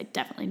 that means I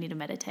definitely need to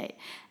meditate.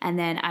 And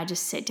then I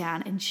just sit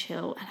down and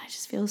chill and I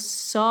just feel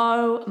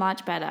so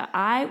much better.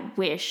 I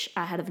wish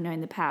I had have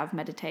known the power of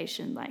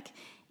meditation, like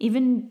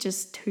even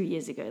just 2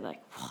 years ago,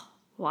 like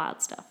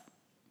wild stuff.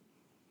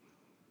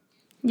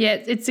 Yeah,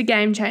 it's a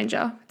game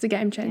changer. It's a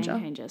game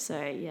changer. So,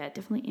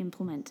 definitely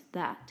implement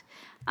that.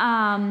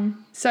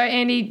 So,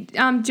 Andy, do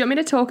you want me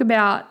to talk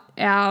about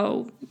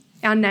our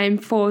name,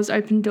 Fours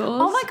Open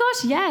Doors? Oh, my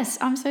gosh, yes.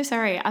 I'm so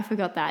sorry. I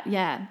forgot that.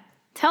 Yeah.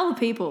 Tell the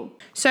people.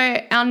 So,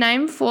 our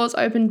name, Fours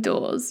Open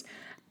Doors,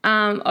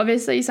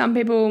 obviously some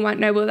people might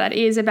know what that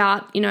is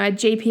about, a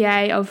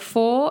GPA of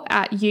 4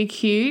 at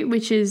UQ,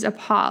 which is a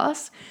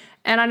pass.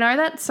 And I know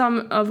that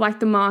some of,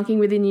 like, the marking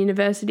within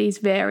universities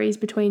varies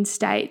between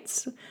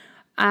states.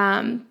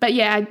 But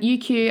at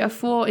UQ, a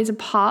 4 is a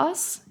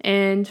pass,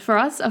 and for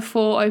us, a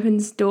 4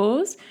 opens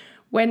doors.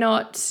 We're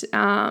not,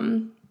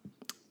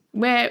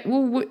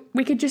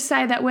 we could just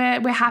say that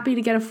we're happy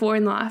to get a 4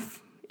 in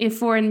life, a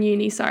 4 in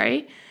uni,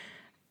 sorry.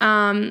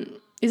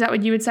 Is that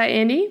what you would say,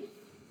 Andy?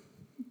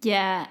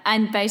 Yeah,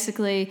 and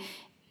basically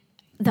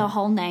the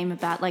whole name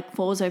about like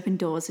 4's open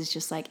doors is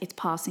just like it's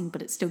passing,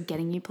 but it's still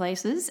getting you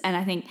places. And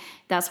I think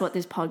that's what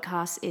this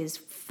podcast is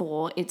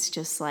for. It's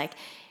just like,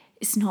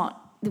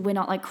 we're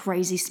not like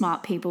crazy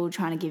smart people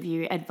trying to give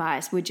you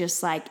advice. We're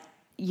just like,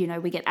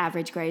 we get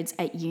average grades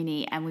at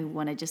uni and we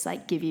want to just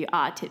like give you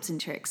our tips and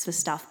tricks for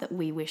stuff that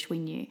we wish we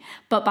knew.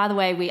 But by the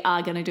way, we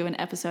are going to do an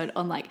episode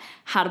on like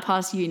how to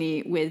pass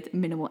uni with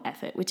minimal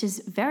effort, which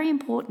is very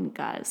important,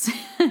 guys.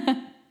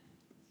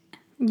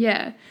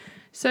 Yeah.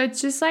 So it's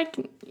just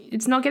like,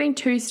 it's not getting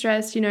too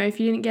stressed, if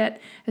you didn't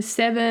get a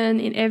 7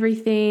 in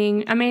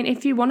everything. I mean,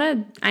 if you want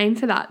to aim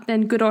for that,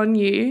 then good on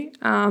you.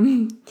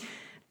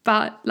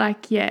 But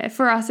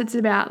for us, it's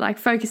about like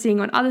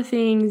focusing on other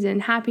things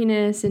and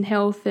happiness and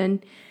health.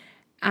 And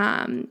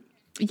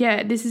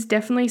this is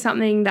definitely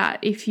something that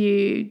if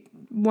you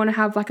want to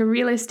have like a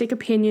realistic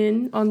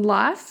opinion on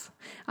life,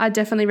 I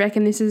definitely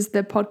reckon this is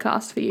the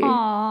podcast for you.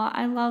 Oh,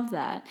 I love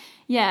that.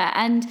 Yeah.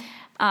 And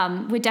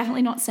we're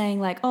definitely not saying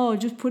like, oh,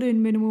 just put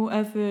in minimal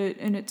effort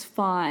and it's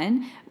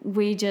fine.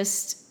 We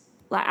just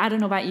like, I don't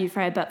know about you,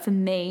 Freya, but for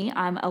me,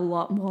 I'm a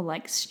lot more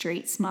like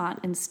street smart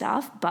and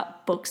stuff,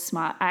 but book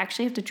smart. I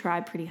actually have to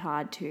try pretty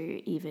hard to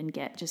even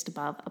get just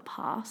above a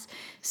pass.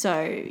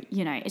 So,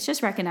 you know, it's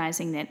just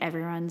recognizing that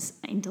everyone's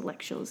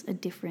intellectuals are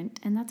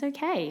different, and that's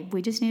okay.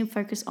 We just need to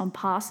focus on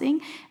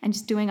passing and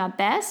just doing our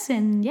best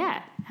and,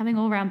 yeah, having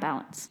all round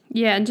balance.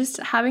 Yeah, and just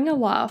having a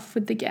laugh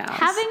with the gals.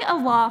 Having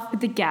a laugh with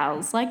the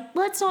gals. Like,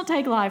 let's not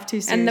take life too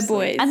seriously. And the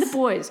boys. And the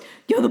boys.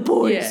 You're the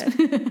boys.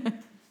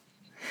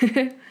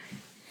 Yeah.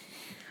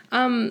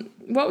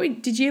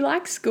 Did you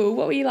like school?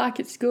 What were you like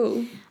at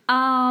school?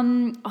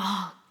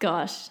 Oh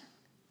gosh,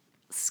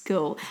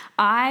 school.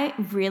 I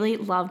really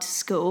loved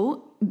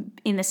school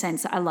in the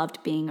sense that I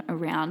loved being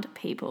around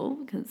people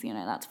because, you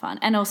know, that's fun.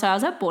 And also I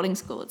was at boarding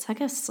school. It's like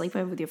a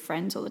sleepover with your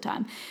friends all the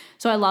time.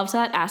 So I loved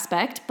that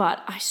aspect,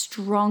 but I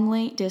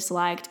strongly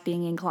disliked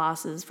being in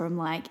classes from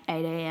like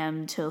 8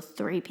 a.m. till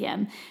 3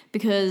 p.m.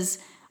 because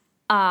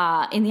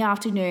in the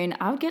afternoon,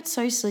 I would get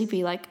so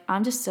sleepy. Like,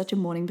 I'm just such a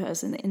morning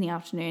person that in the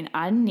afternoon,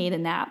 I need a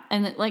nap.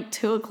 And at like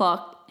 2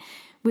 o'clock,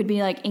 we'd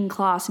be like in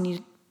class and you're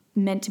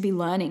meant to be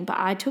learning, but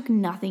I took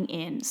nothing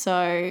in.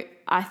 So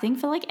I think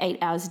for like 8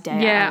 hours a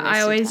day. Yeah,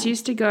 I always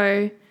used to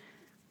go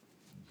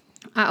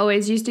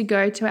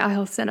to our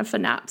health centre for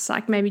naps,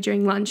 like maybe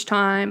during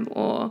lunchtime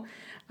or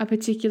a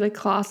particular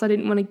class I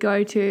didn't want to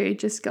go to,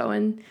 just go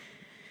and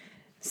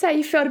say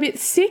you felt a bit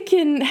sick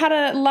and had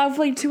a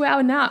lovely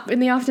 2-hour nap in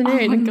the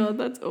afternoon. Oh my God,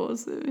 that's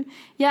awesome.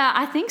 Yeah,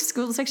 I think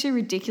school is actually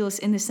ridiculous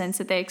in the sense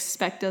that they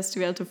expect us to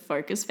be able to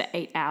focus for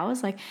 8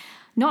 hours. Like,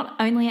 not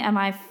only am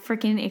I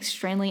freaking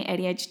extremely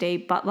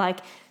ADHD, but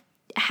like,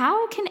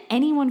 how can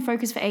anyone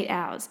focus for 8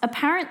 hours?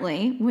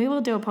 Apparently, we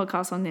will do a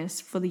podcast on this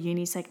for the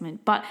uni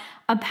segment, but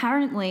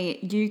apparently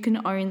you can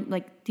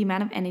like the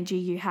amount of energy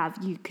you have,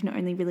 you can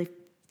only really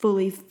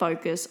fully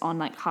focus on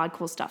like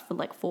hardcore stuff for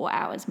like 4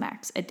 hours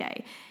max a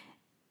day.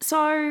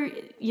 So,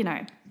 you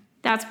know,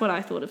 that's what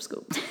I thought of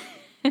school.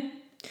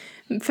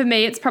 For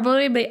me, it's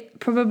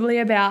probably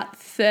about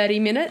 30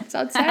 minutes,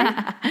 I'd say.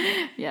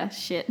 Yeah,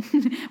 shit.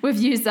 We've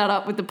used that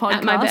up with the podcast.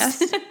 At my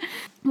best.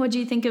 What do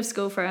you think of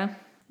school, Freya?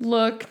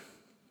 Look,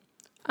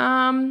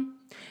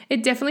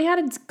 it definitely had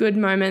its good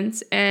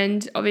moments,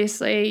 and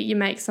obviously you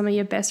make some of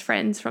your best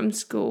friends from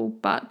school,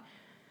 but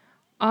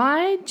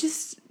I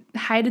just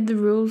hated the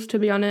rules, to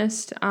be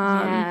honest.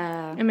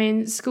 Yeah. I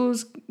mean,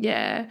 schools,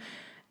 yeah,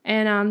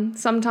 and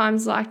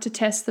sometimes like to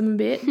test them a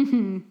bit,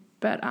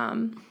 but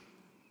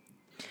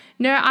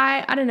no,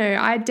 I don't know.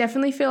 I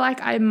definitely feel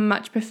like I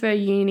much prefer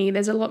uni.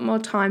 There's a lot more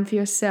time for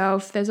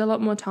yourself. There's a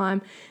lot more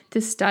time to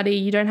study.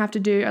 You don't have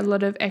to do a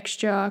lot of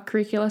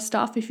extracurricular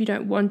stuff if you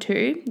don't want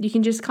to. You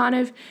can just kind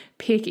of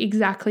pick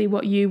exactly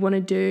what you want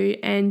to do,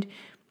 and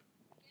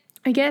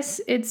I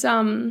guess it's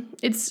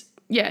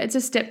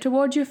a step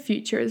towards your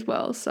future as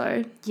well.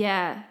 So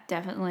yeah,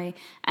 definitely.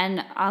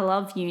 And I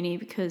love uni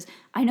because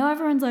I know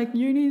everyone's like,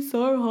 uni's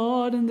so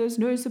hard and there's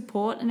no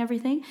support and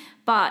everything,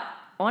 but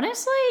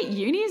honestly,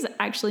 uni is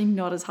actually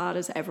not as hard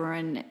as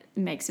everyone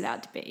makes it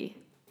out to be.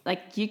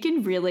 Like, you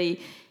can really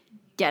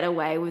get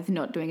away with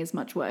not doing as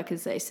much work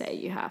as they say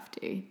you have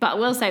to. But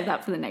we'll save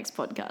that for the next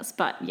podcast.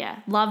 But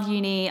yeah, love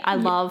uni. I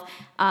love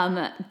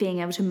being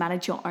able to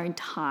manage your own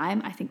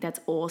time. I think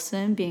that's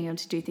awesome. Being able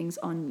to do things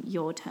on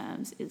your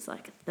terms is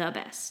like the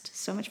best.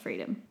 So much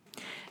freedom.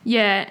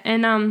 Yeah,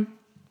 and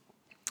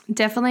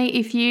definitely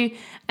if you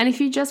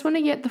just want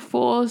to get the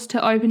 4s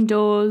to open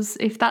doors,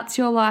 if that's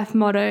your life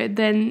motto,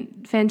 then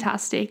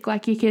fantastic.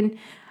 Like, you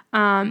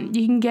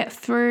can get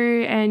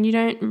through and you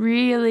don't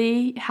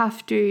really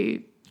have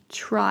to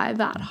try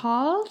that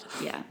hard.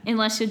 Yeah,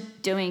 unless you're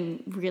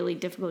doing really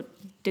difficult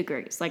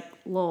degrees like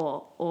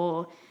law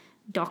or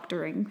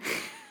doctoring.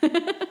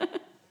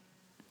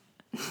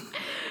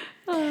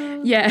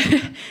 Yeah,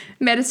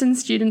 medicine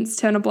students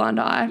turn a blind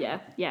eye.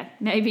 Yeah,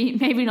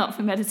 maybe not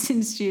for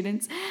medicine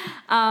students.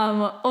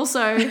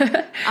 Also,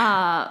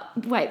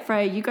 wait,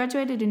 Freya, you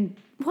graduated in,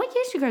 what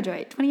year did you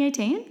graduate?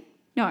 2018?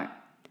 No.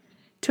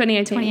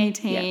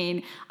 2018.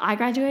 Yeah. I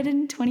graduated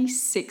in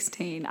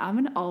 2016. I'm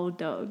an old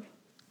dog.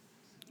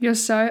 You're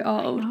so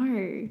old.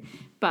 No,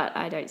 but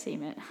I don't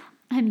seem it.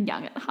 I'm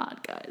young at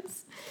heart,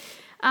 guys.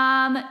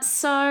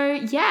 So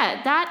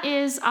yeah, that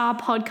is our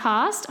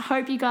podcast.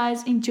 Hope you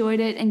guys enjoyed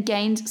it and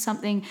gained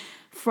something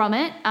from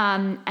it,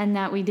 and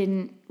that we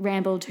didn't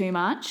ramble too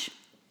much.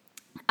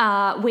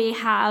 We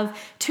have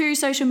 2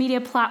 social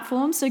media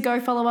platforms, so go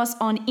follow us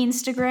on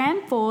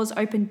Instagram, Fours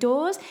Open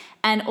Doors,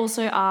 and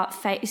also our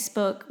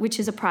Facebook, which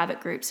is a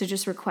private group, so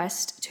just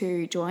request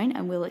to join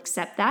and we'll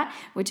accept that,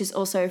 which is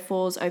also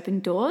Fours Open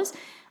Doors.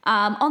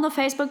 On the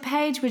Facebook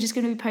page, we're just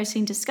going to be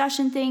posting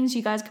discussion things.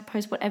 You guys can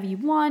post whatever you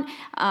want,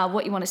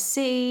 what you want to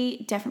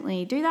see.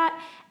 Definitely do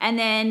that. And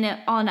then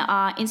on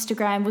our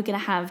Instagram, we're going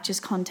to have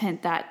just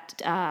content that,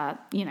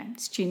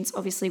 students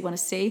obviously want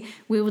to see.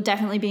 We will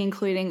definitely be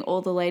including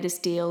all the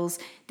latest deals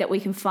that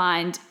we can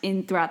find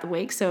throughout the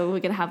week. So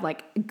we're going to have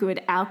like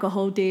good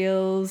alcohol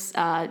deals,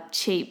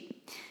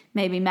 cheap,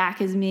 maybe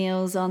Macca's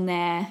meals on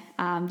there.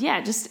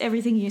 Just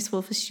everything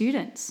useful for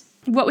students.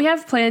 what we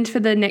have planned for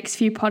the next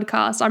few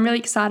podcasts, I'm really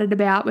excited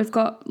about. We've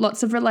got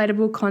lots of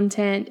relatable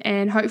content,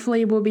 and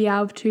hopefully we'll be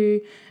able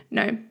to,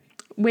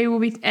 we'll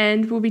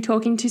be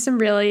talking to some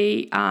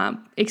really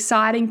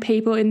exciting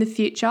people in the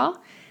future.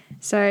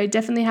 So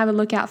definitely have a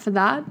look out for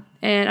that.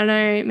 And I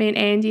know me and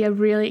Andy are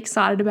really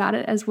excited about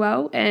it as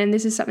well. And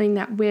this is something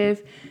that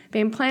we've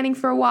been planning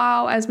for a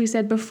while, as we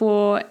said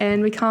before,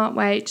 and we can't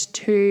wait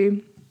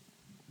to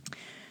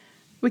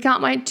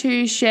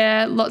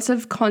share lots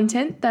of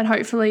content that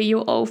hopefully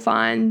you'll all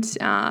find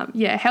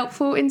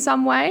helpful in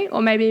some way,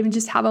 or maybe even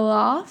just have a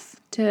laugh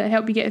to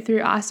help you get through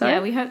ISO.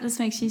 Yeah, we hope this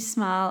makes you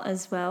smile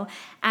as well.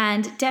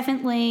 And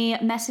definitely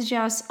message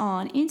us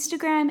on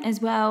Instagram as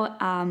well,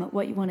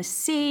 what you want to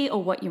see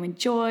or what you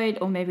enjoyed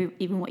or maybe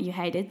even what you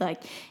hated.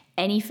 Like,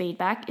 any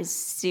feedback is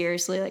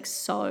seriously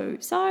so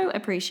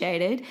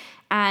appreciated.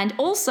 And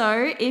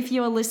also, if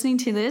you're listening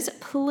to this,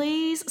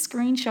 please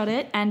screenshot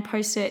it and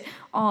post it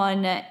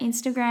on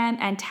Instagram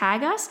and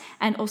tag us.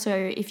 And also,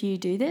 if you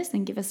do this,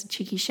 then give us a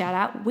cheeky shout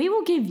out. We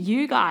will give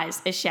you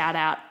guys a shout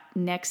out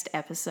next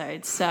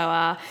episode.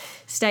 So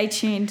stay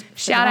tuned.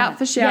 Shout out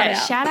for shout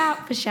out. Shout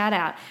out for shout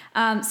out.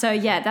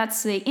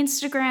 That's the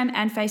Instagram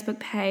and Facebook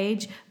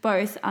page,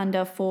 both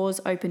under Fours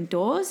Open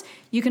Doors.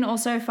 You can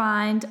also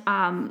find,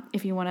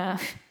 if you want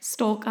to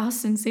stalk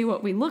us and see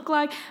what we look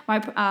like, my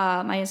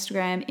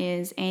Instagram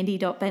is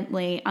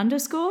andy.bentley_.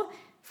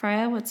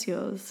 Freya, what's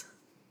yours?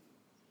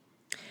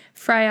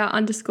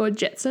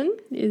 Freya_Jetson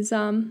is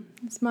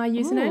my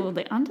username. Oh,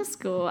 the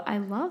underscore. I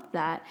love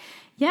that.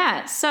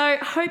 Yeah, so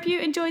hope you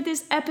enjoyed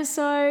this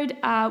episode.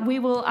 We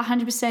will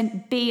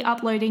 100% be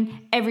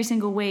uploading every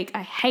single week.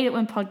 I hate it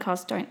when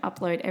podcasts don't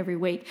upload every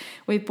week.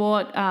 We've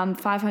bought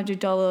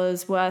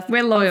 $500 worth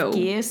of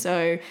gear,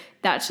 so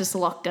that's just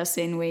locked us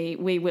in.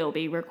 We will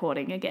be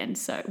recording again,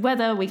 so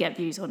whether we get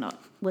views or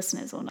not,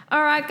 listeners or not.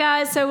 All right,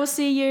 guys, so we'll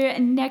see you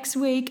next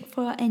week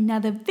for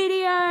another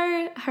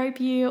video. Hope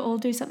you all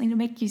do something to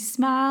make you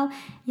smile.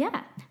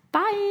 Yeah,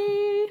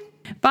 bye.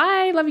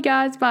 Bye. Love you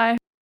guys. Bye.